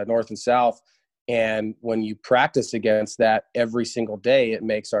opposed to north and south. And when you practice against that every single day, it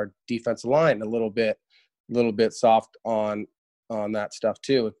makes our defensive line a little bit soft on that stuff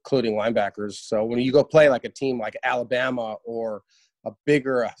too, including linebackers. So when you go play like a team like Alabama or a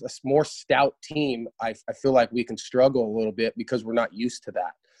more stout team, I feel like we can struggle a little bit because we're not used to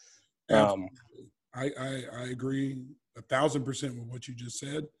that. I agree 1,000% with what you just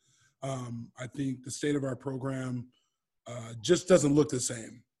said. I think the state of our program just doesn't look the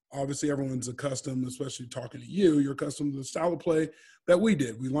same. Obviously, everyone's accustomed, especially talking to you, you're accustomed to the style of play that we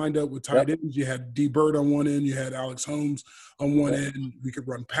did. We lined up with tight ends. You had D. Bird on one end. You had Alex Holmes on one end. We could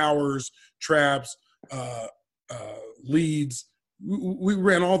run powers, traps, leads. We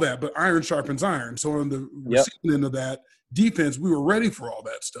ran all that, but iron sharpens iron. So on the receiving end of that defense, we were ready for all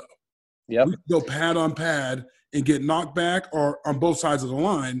that stuff. Yep. We could go pad on pad and get knocked back or on both sides of the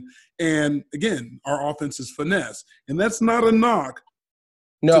line. And, again, our offense is finesse. And that's not a knock.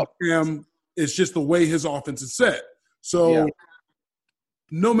 No. It's just the way his offense is set. So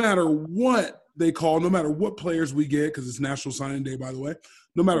no matter what they call, no matter what players we get, because it's National Signing Day, by the way,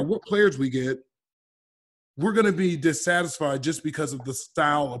 no matter what players we get, we're going to be dissatisfied just because of the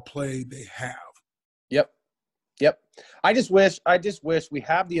style of play they have. Yep. Yep. I just wish we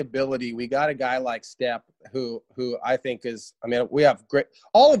have the ability. We got a guy like Stepp who I think is, I mean, we have great,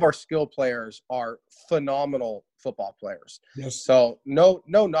 all of our skill players are phenomenal football players. Yes. So no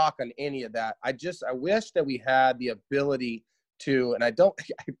knock on any of that. I wish that we had the ability to, and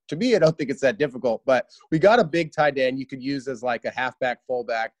to me, I don't think it's that difficult, but we got a big tight end you could use as like a halfback,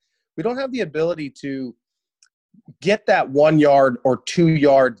 fullback. We don't have the ability to get that 1 yard or 2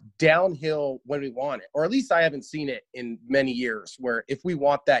 yard downhill when we want it, or at least I haven't seen it in many years, where if we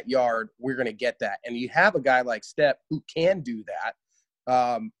want that yard, we're going to get that. And you have a guy like Stepp who can do that,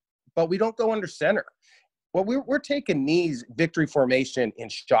 but we don't go under center. Well, we're taking knees, victory formation in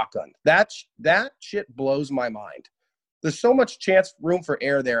shotgun. That shit blows my mind. There's so much room for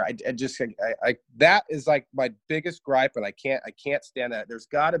error there. I that is like my biggest gripe, and I can't stand that. There's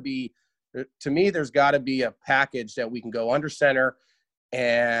got to be a package that we can go under center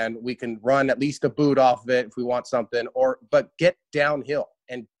and we can run at least a boot off of it if we want something, but get downhill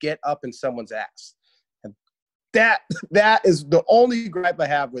and get up in someone's ass. And that is the only gripe I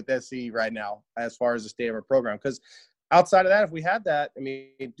have with SC right now as far as the state of our program. Because outside of that, if we had that, I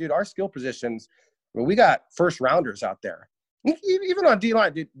mean, dude, our skill positions, I mean, we got first rounders out there. Even on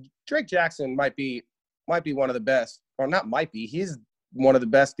D-line, dude, Drake Jackson might be one of the best, or not might be, he's one of the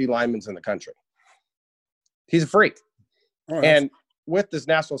best D linemen in the country. He's a freak. Right. And with this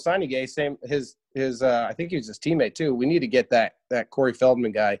national signing day, his I think he was his teammate too. We need to get that Corey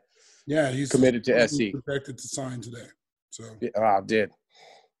Feldman guy. Yeah, he's committed to SC. Expected to sign today. So dude.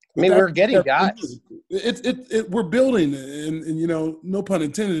 I mean, we're getting guys. We're building, and you know, no pun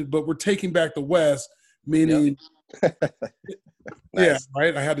intended, but we're taking back the West, meaning, Nice. Yeah,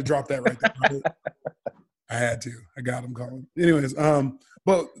 right. I had to drop that right there. I had to. I got him calling. Anyways,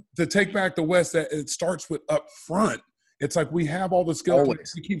 but to take back the West, that it starts with up front. It's like we have all the skill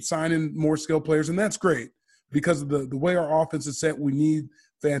players. We keep signing more skill players, and that's great because of the way our offense is set. We need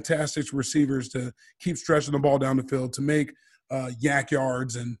fantastic receivers to keep stretching the ball down the field to make yak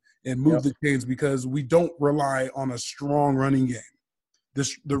yards and move the chains, because we don't rely on a strong running game.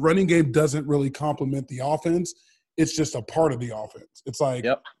 The running game doesn't really complement the offense. It's just a part of the offense. It's like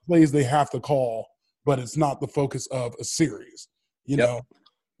plays they have to call, but it's not the focus of a series, you know?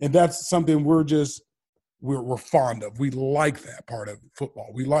 And that's something we're fond of. We like that part of football.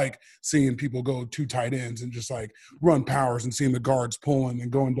 We like seeing people go two tight ends and just like run powers and seeing the guards pulling and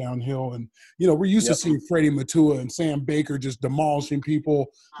going downhill. And, you know, we're used to seeing Freddie Matua and Sam Baker just demolishing people.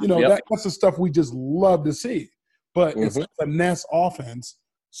 You know, that's the stuff we just love to see. But it's a finesse offense.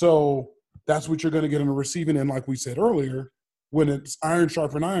 So that's what you're going to get in the receiving end, like we said earlier. When it's iron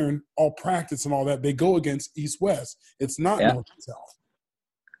sharpen iron, all practice and all that, they go against East-West. It's not North and South.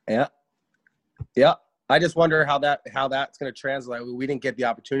 Yeah. Yeah. I just wonder how that's going to translate. We didn't get the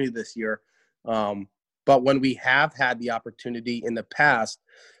opportunity this year. But when we have had the opportunity in the past,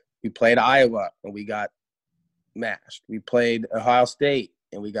 we played Iowa and we got mashed. We played Ohio State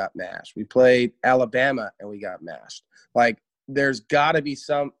and we got mashed. We played Alabama and we got mashed. Like, there's got to be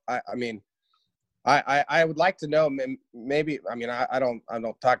some – I mean – I would like to know, maybe, I mean, I don't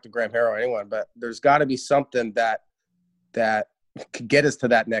talk to Graham Harrell or anyone, but there's got to be something that could get us to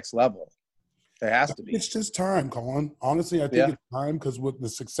that next level. There has to be. It's just time, Colin. Honestly, I think it's time, because with the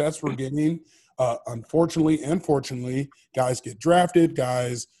success we're getting, unfortunately and fortunately, guys get drafted,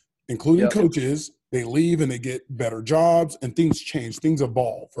 guys, including coaches, they leave and they get better jobs and things change, things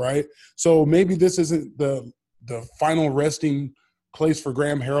evolve, right? So maybe this isn't the final resting place for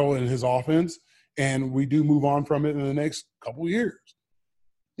Graham Harrell and his offense, and we do move on from it in the next couple of years,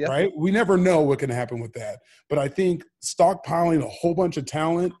 right? We never know what can happen with that. But I think stockpiling a whole bunch of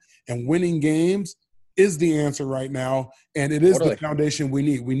talent and winning games is the answer right now, and it is the foundation we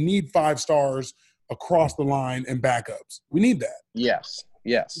need. We need 5 stars across the line and backups. We need that. Yes.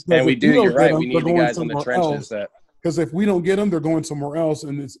 And we do. You're right. We need the guys in the trenches. Because if we don't get them, they're going somewhere else,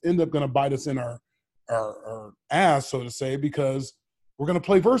 and it's end up going to bite us in our ass, so to say, because we're going to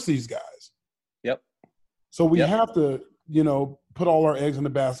play versus these guys. So we have to, you know, put all our eggs in the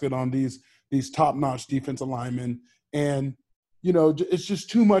basket on these top-notch defensive linemen. And, you know, it's just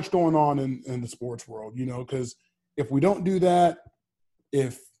too much going on in the sports world, you know, because if we don't do that,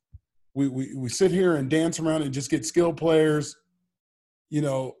 if we sit here and dance around and just get skilled players, you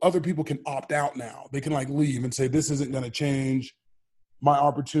know, other people can opt out now. They can, like, leave and say, this isn't going to change. My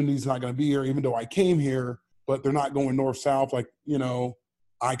opportunity's not going to be here, even though I came here, but they're not going north-south like, you know,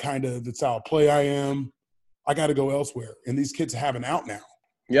 that's how I play I am. I got to go elsewhere. And these kids have an out now.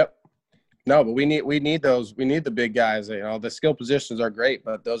 No, but we need those. We need the big guys. You know, the skill positions are great,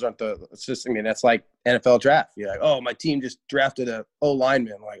 but those aren't the. It's just, I mean, that's like NFL draft. You're like, oh, my team just drafted a O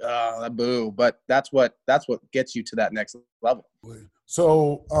lineman. Like, oh, boo. But that's what gets you to that next level.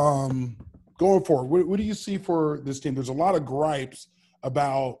 So, going forward, what do you see for this team? There's a lot of gripes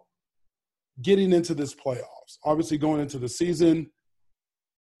about getting into this playoffs. Obviously, going into the season,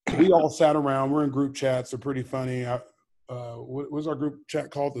 we all sat around. We're in group chats. They're pretty funny. What was our group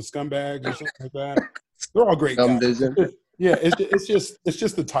chat called? The Scumbags or something like that. They're all great guys. Yeah, it's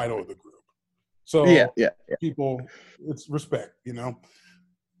just the title of the group. So yeah. People, it's respect, you know.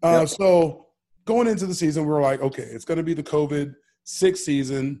 So going into the season, we were like, okay, it's going to be the COVID 6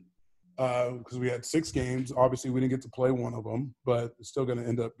 season because we had 6 games. Obviously, we didn't get to play one of them, but it's still going to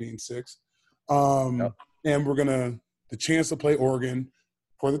end up being 6. And we're the chance to play Oregon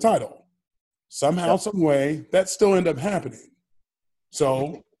for the title. Somehow, some way, that still ended up happening.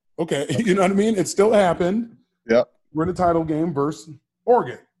 So, okay, you know what I mean? It still happened. Yep. We're in a title game versus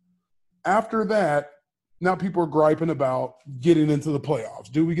Oregon. After that, now people are griping about getting into the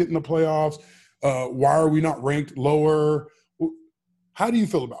playoffs. Do we get in the playoffs? Why are we not ranked lower? How do you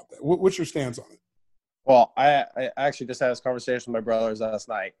feel about that? What's your stance on it? Well, I actually just had this conversation with my brothers last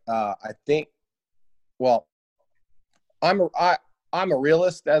night. I think, well, I'm a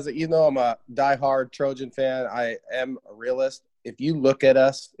realist, I'm a diehard Trojan fan. I am a realist. If you look at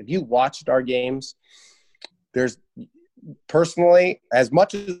us, if you watched our games, there's personally, as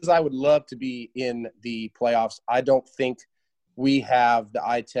much as I would love to be in the playoffs, I don't think we have the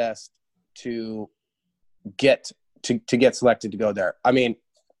eye test to get selected to go there. I mean,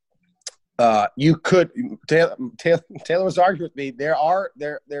 you could. Taylor was arguing with me. There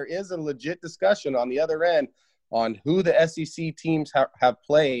is a legit discussion on the other end on who the SEC teams have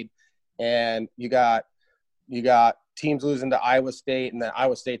played, and you got teams losing to Iowa State, and then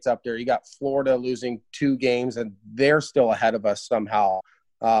Iowa State's up there. You got Florida losing 2 games, and they're still ahead of us somehow.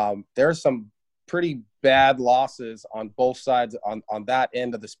 There's some pretty bad losses on both sides on that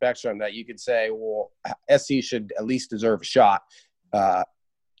end of the spectrum that you could say, well, SC should at least deserve a shot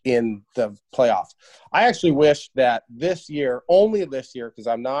in the playoffs. I actually wish that this year, only this year, because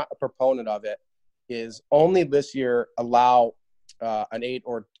I'm not a proponent of it, is only this year allow an 8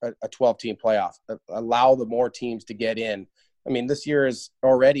 or a 12-team playoff. Allow the more teams to get in. I mean, this year is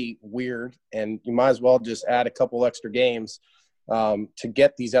already weird, and you might as well just add a couple extra games to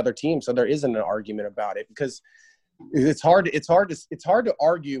get these other teams. So there isn't an argument about it, because it's hard to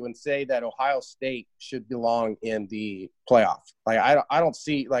argue and say that Ohio State should belong in the playoff. Like I don't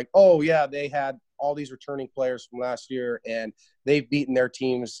see like, oh yeah, they had all these returning players from last year and they've beaten their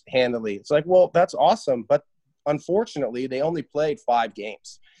teams handily. It's like, well, that's awesome, but unfortunately they only played 5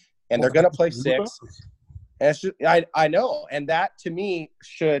 games and they're going to play 6. And it's just, I know. And that to me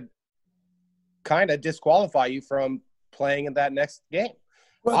should kind of disqualify you from playing in that next game.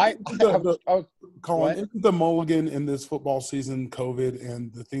 Colin, isn't the mulligan in this football season COVID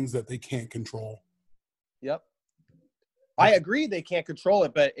and the things that they can't control? Yep. I agree they can't control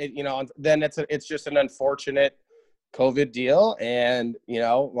it, but then it's just an unfortunate COVID deal, and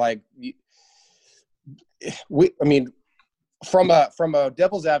from a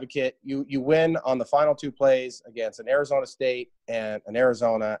devil's advocate, you win on the final 2 plays against an Arizona State and an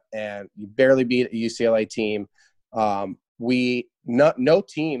Arizona, and you barely beat a UCLA team. No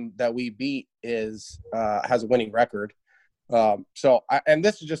team that we beat has a winning record. And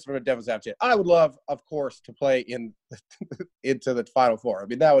this is just from a devil's advocate. I would love, of course, to play into the Final Four. I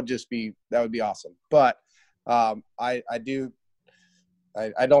mean, that would be awesome. But I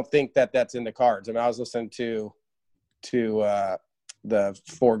don't think that that's in the cards. I mean, I was listening to the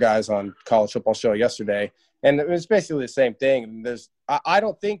 4 guys on College Football Show yesterday, and it was basically the same thing. I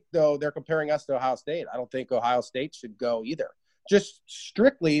don't think, though, they're comparing us to Ohio State. I don't think Ohio State should go either. Just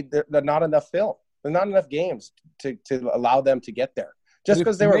strictly, they're not enough film. There's not enough games to allow them to get there. Just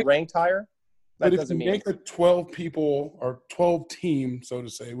because they were ranked higher, that doesn't mean. But if you make a 12 people or 12 team, so to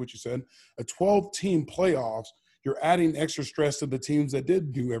say, what you said, a 12-team playoffs, you're adding extra stress to the teams that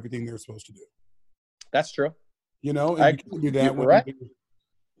did do everything they're supposed to do. That's true. You know, and you can't do that. Right.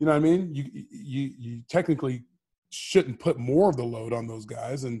 You know what I mean? You technically shouldn't put more of the load on those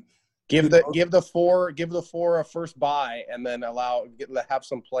guys and give the four a first bye and then have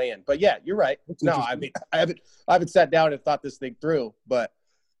some play in. But yeah, you're right. No, I mean I haven't sat down and thought this thing through, but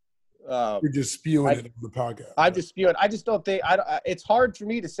you're just spewing it on the podcast. I'm just spewing. I just don't think it's hard for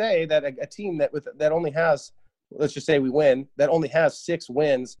me to say that a team that only has, let's just say we win, that only has 6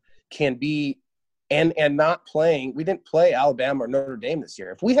 wins can be and not playing. We didn't play Alabama or Notre Dame this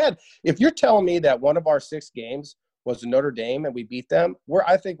year. If you're telling me that one of our 6 games was Notre Dame and we beat them,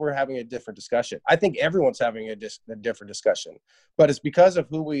 I think we're having a different discussion. I think everyone's having a different discussion, but it's because of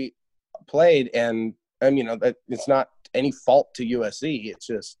who we played, and it's not any fault to USC. It's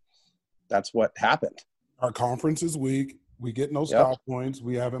just that's what happened. Our conference is weak. We get no stop points.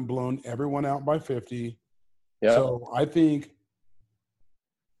 We haven't blown everyone out by 50. Yep. So I think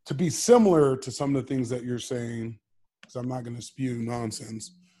to be similar to some of the things that you're saying, because I'm not going to spew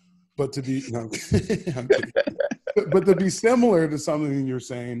nonsense, but to be I'm kidding. But to be similar to something you're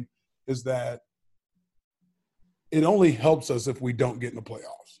saying is that it only helps us if we don't get in the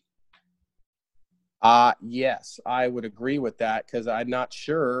playoffs. Yes, I would agree with that, because I'm not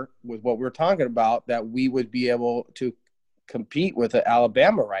sure with what we're talking about that we would be able to compete with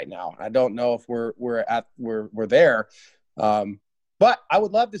Alabama right now. I don't know if we're there, but I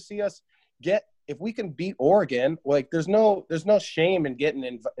would love to see us if we can beat Oregon. Like, there's no shame in getting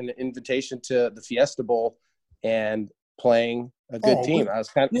an invitation to the Fiesta Bowl and playing a good team. I'd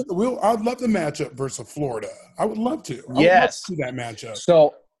love the matchup versus Florida. I would love to. Yes, I would love to see that matchup.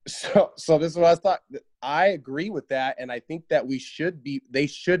 So this is what I thought. I agree with that, and I think that they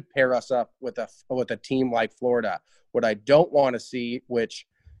should pair us up with a team like Florida. What I don't want to see, which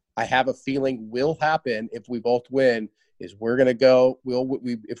I have a feeling will happen if we both win, is we're going to go.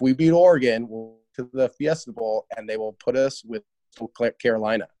 If we beat Oregon, we'll to the Fiesta Bowl, and they will put us with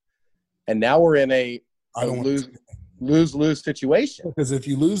Carolina, and now we're in a lose situation. Because if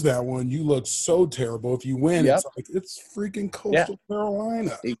you lose that one, you look so terrible. If you win, it's freaking Coastal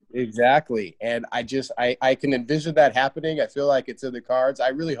Carolina. Exactly. And I can envision that happening. I feel like it's in the cards. I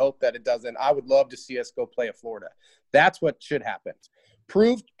really hope that it doesn't. I would love to see us go play at Florida. That's what should happen.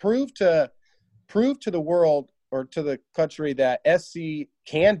 Prove to the world or to the country that SC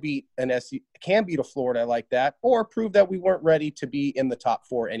can beat a Florida like that, or prove that we weren't ready to be in the top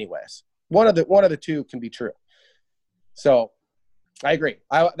 4 anyways. One of the two can be true. So I agree.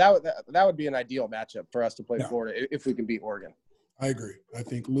 That would be an ideal matchup for us to play Florida if we can beat Oregon. I agree. I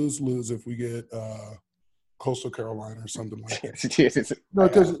think lose if we get Coastal Carolina or something like that. No,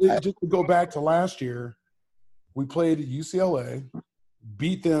 because just to go back to last year, we played UCLA,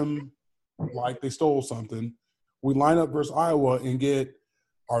 beat them like they stole something. We line up versus Iowa and get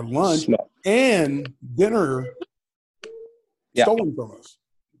our lunch and dinner stolen from us.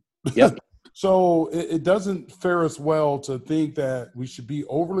 Yep. So it doesn't fare us well to think that we should be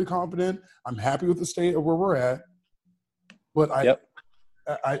overly confident. I'm happy with the state of where we're at, but I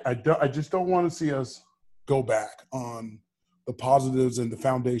just don't want to see us go back on the positives and the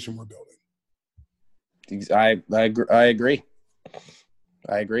foundation we're building. I agree.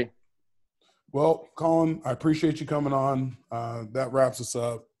 Well, Colin, I appreciate you coming on. That wraps us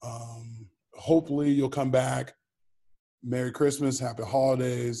up. Hopefully you'll come back. Merry Christmas, Happy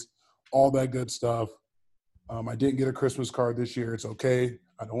Holidays, all that good stuff. I didn't get a Christmas card this year. It's okay.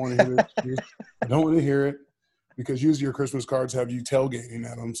 I don't want to hear it. I don't want to hear it, because usually your Christmas cards have you tailgating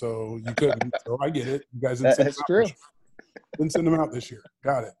at them, so you couldn't. So I get it. You guys didn't send them out. True. Didn't send them out this year.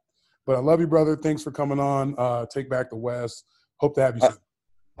 Got it. But I love you, brother. Thanks for coming on. Take Back the West. Hope to have you soon.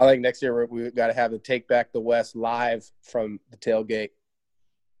 I think next year we've got to have the Take Back the West live from the tailgate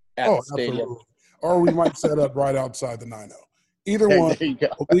at the stadium. Absolutely. Or we might set up right outside the 9-0. Either one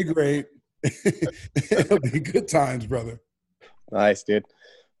will be great. It'll be good times, brother. Nice, dude.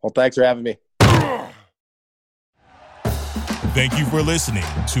 Well, thanks for having me. Thank you for listening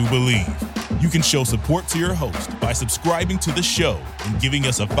to Believe. You can show support to your host by subscribing to the show and giving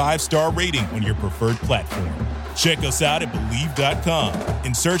us a 5-star rating on your preferred platform. Check us out at Believe.com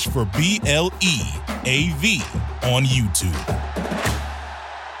and search for BLEAV on YouTube.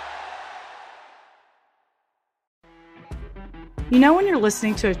 You know when you're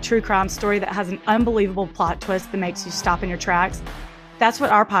listening to a true crime story that has an unbelievable plot twist that makes you stop in your tracks? That's what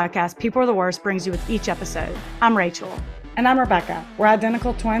our podcast, People Are the Worst, brings you with each episode. I'm Rachel. And I'm Rebecca. We're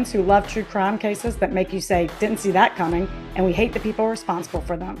identical twins who love true crime cases that make you say, didn't see that coming, and we hate the people responsible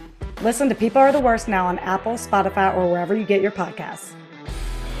for them. Listen to People Are the Worst now on Apple, Spotify, or wherever you get your podcasts.